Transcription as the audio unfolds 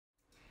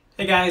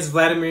Hey guys,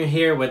 Vladimir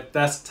here with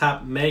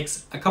Desktop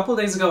Makes. A couple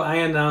days ago I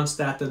announced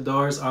that the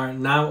doors are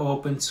now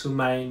open to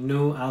my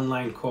new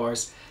online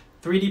course,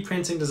 3D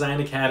Printing Design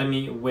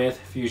Academy with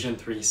Fusion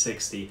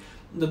 360.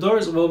 The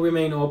doors will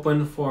remain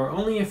open for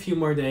only a few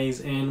more days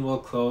and will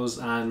close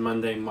on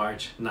Monday,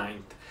 March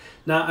 9th.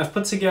 Now I've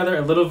put together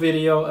a little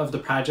video of the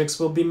projects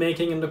we'll be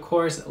making in the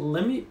course.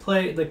 Let me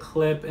play the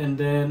clip and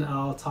then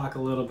I'll talk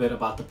a little bit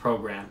about the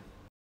program.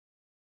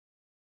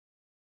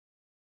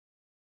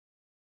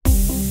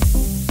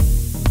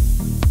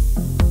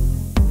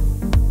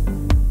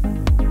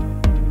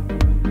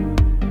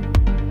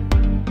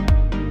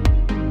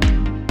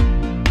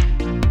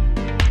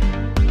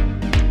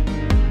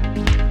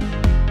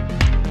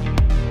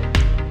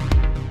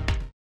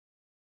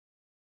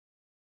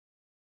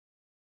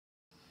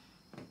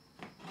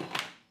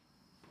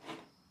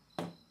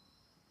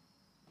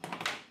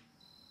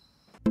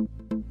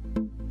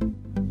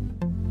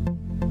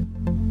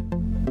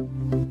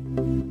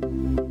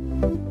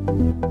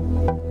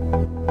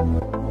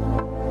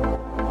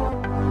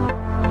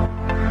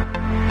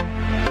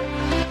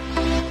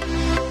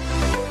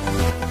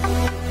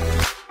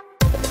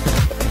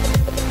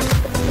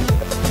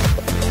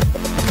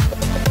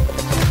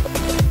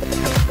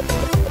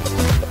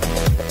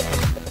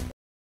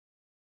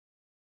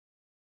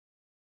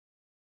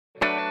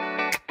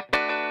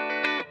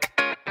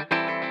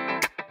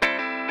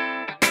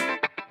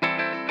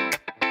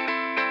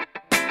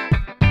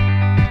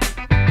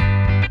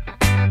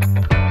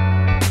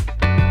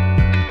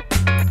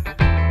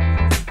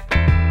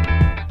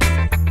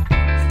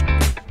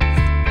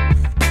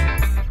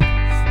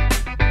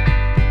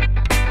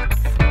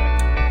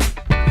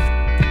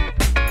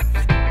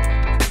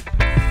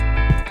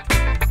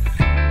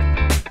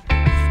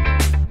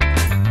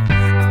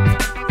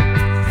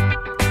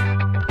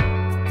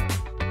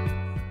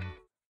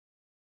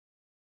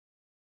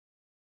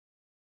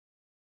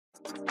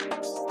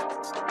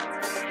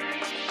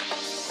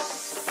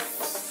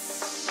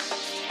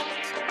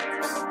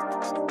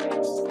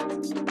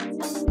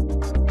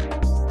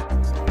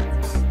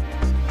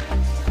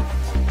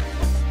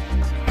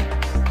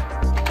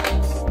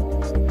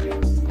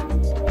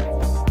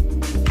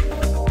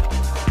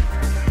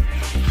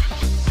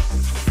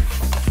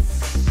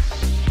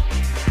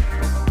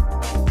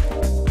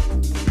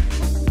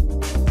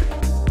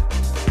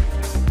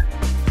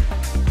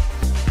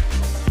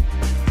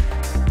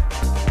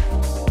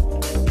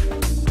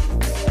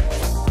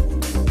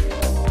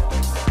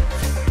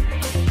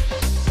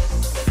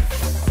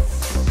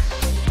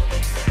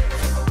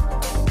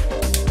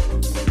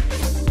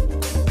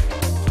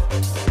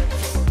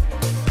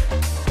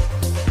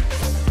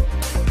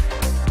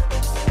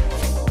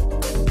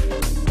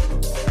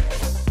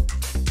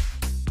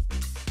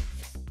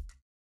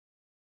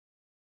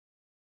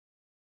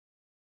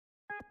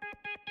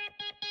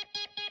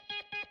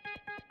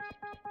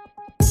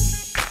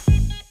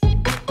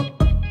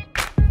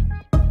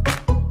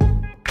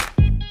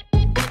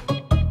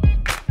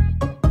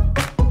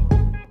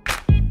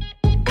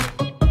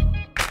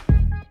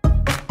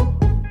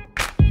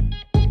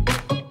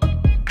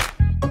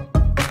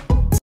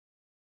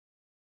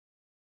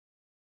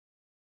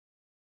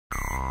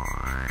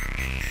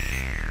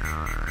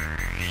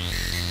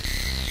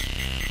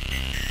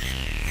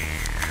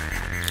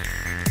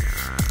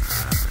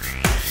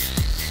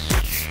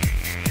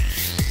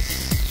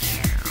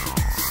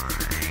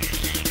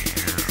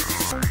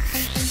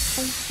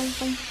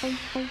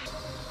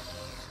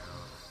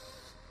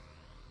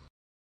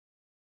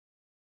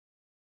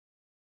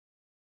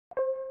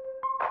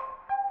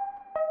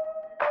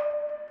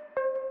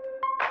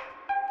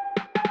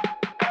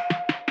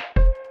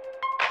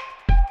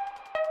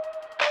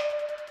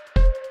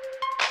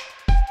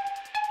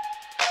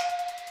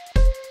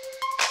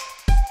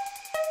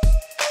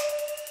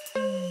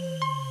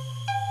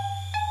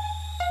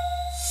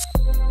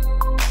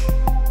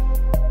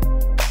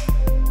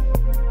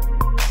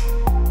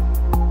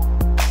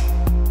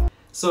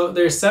 So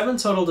there's 7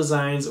 total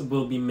designs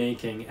we'll be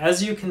making.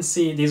 As you can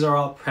see, these are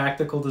all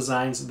practical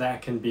designs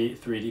that can be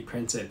 3D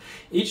printed.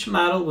 Each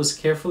model was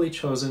carefully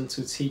chosen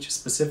to teach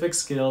specific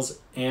skills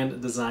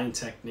and design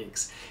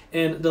techniques.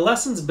 And the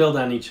lessons build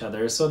on each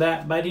other so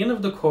that by the end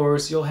of the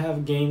course, you'll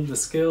have gained the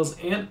skills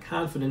and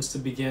confidence to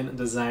begin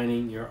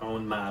designing your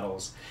own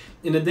models.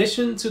 In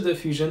addition to the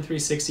Fusion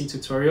 360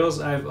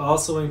 tutorials, I've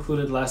also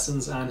included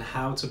lessons on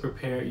how to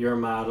prepare your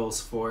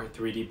models for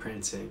 3D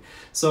printing.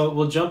 So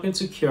we'll jump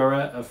into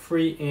Cura, a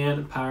free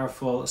and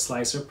powerful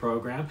slicer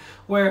program,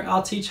 where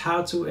I'll teach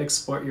how to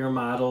export your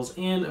models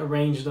and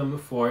arrange them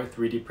for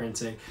 3D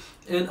printing,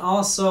 and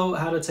also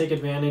how to take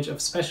advantage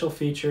of special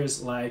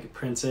features like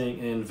printing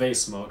in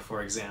Vase mode,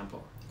 for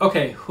example.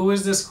 Okay, who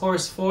is this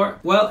course for?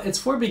 Well, it's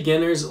for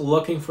beginners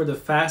looking for the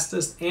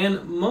fastest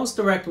and most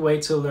direct way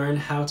to learn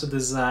how to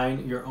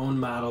design your own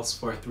models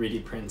for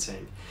 3D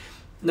printing.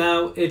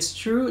 Now, it's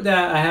true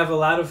that I have a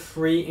lot of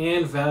free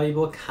and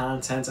valuable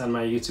content on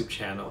my YouTube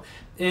channel,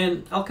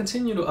 and I'll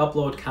continue to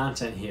upload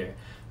content here.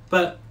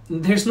 But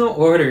there's no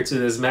order to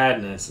this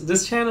madness.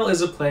 This channel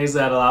is a place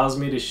that allows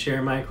me to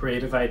share my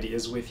creative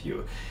ideas with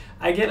you.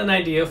 I get an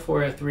idea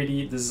for a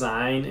 3D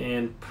design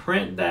and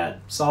print that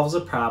solves a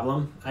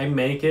problem. I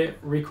make it,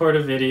 record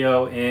a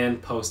video,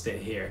 and post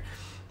it here.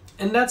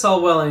 And that's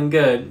all well and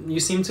good. You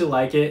seem to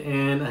like it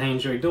and I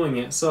enjoy doing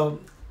it, so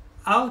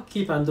I'll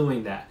keep on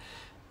doing that.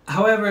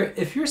 However,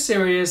 if you're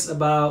serious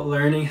about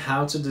learning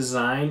how to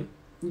design,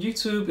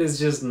 YouTube is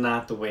just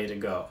not the way to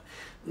go.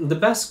 The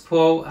best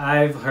quote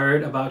I've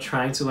heard about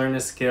trying to learn a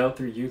skill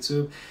through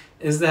YouTube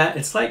is that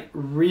it's like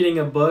reading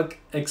a book,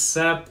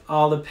 except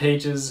all the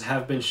pages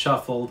have been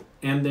shuffled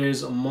and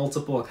there's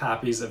multiple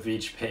copies of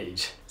each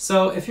page.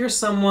 So if you're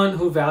someone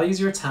who values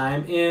your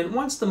time and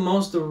wants the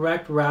most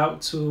direct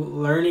route to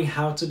learning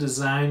how to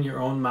design your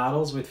own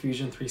models with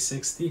Fusion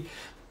 360,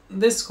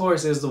 this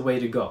course is the way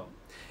to go.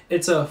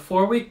 It's a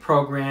 4-week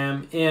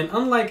program, and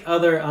unlike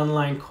other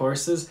online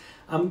courses,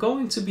 I'm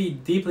going to be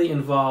deeply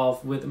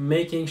involved with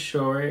making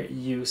sure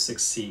you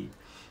succeed.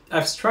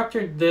 I've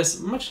structured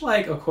this much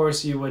like a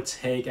course you would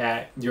take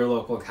at your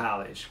local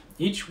college.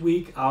 Each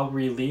week I'll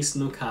release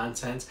new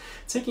content,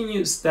 taking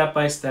you step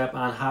by step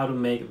on how to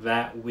make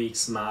that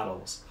week's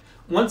models.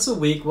 Once a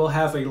week, we'll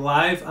have a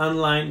live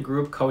online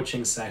group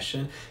coaching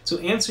session to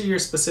answer your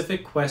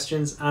specific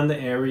questions on the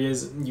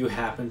areas you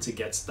happen to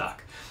get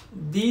stuck.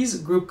 These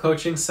group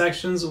coaching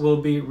sections will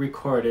be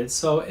recorded,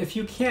 so if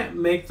you can't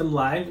make them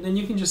live, then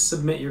you can just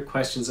submit your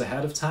questions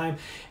ahead of time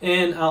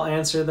and I'll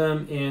answer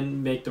them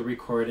and make the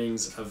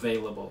recordings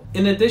available.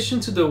 In addition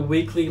to the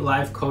weekly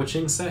live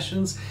coaching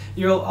sessions,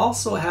 you'll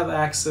also have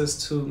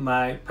access to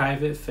my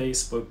private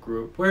Facebook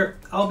group where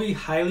I'll be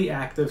highly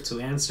active to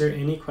answer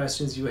any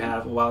questions you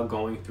have while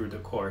going through the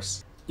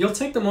course. You'll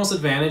take the most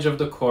advantage of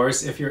the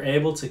course if you're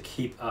able to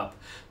keep up,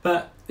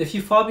 but if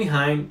you fall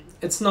behind,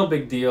 it's no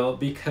big deal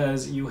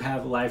because you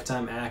have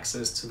lifetime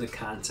access to the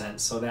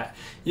content so that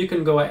you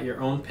can go at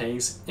your own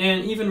pace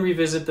and even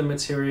revisit the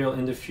material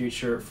in the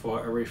future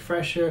for a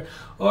refresher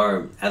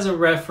or as a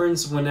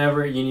reference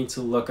whenever you need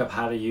to look up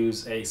how to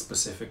use a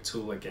specific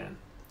tool again.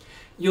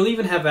 You'll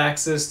even have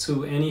access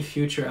to any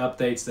future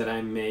updates that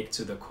I make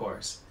to the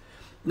course.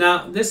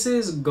 Now, this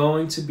is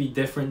going to be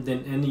different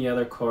than any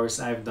other course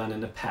I've done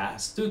in the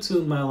past due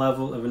to my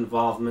level of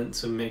involvement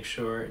to make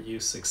sure you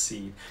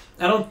succeed.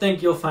 I don't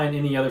think you'll find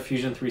any other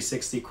Fusion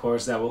 360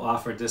 course that will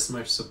offer this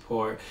much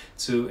support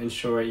to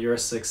ensure your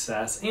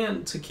success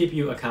and to keep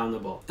you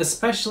accountable,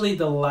 especially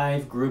the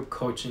live group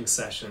coaching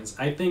sessions.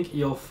 I think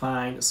you'll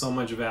find so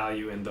much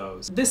value in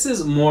those. This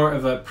is more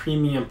of a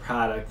premium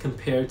product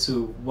compared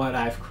to what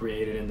I've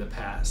created in the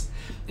past,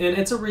 and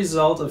it's a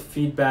result of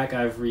feedback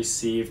I've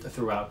received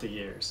throughout the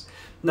years.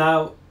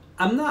 Now,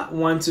 I'm not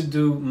one to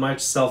do much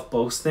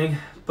self-boasting,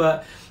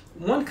 but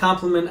one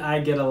compliment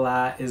I get a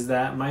lot is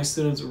that my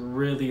students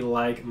really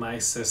like my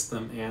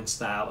system and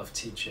style of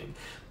teaching.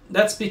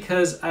 That's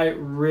because I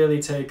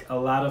really take a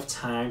lot of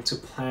time to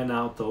plan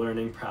out the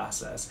learning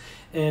process,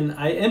 and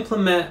I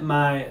implement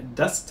my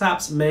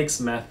Desktops Makes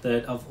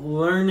method of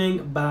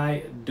learning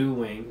by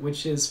doing,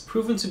 which is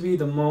proven to be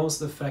the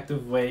most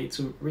effective way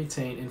to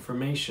retain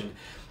information.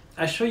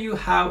 I show you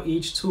how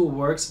each tool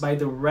works by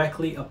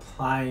directly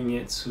applying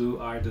it to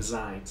our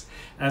designs.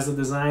 As the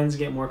designs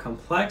get more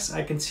complex,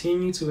 I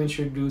continue to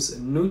introduce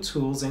new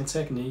tools and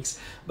techniques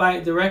by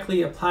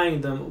directly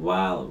applying them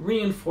while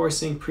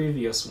reinforcing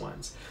previous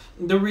ones.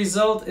 The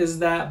result is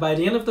that by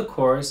the end of the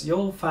course,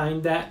 you'll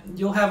find that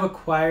you'll have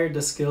acquired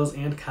the skills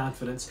and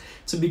confidence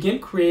to begin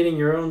creating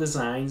your own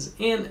designs,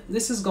 and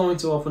this is going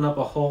to open up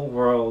a whole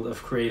world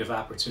of creative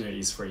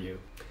opportunities for you.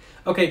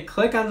 Okay,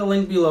 click on the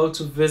link below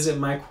to visit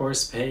my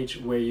course page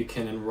where you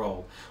can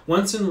enroll.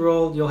 Once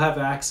enrolled, you'll have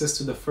access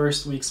to the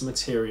first week's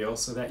material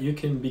so that you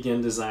can begin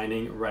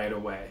designing right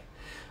away.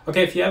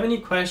 Okay, if you have any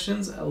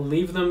questions,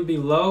 leave them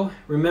below.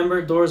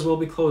 Remember, doors will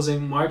be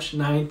closing March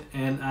 9th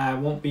and I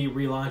won't be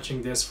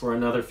relaunching this for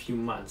another few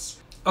months.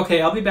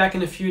 Okay, I'll be back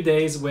in a few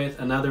days with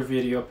another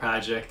video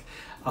project.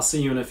 I'll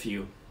see you in a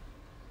few.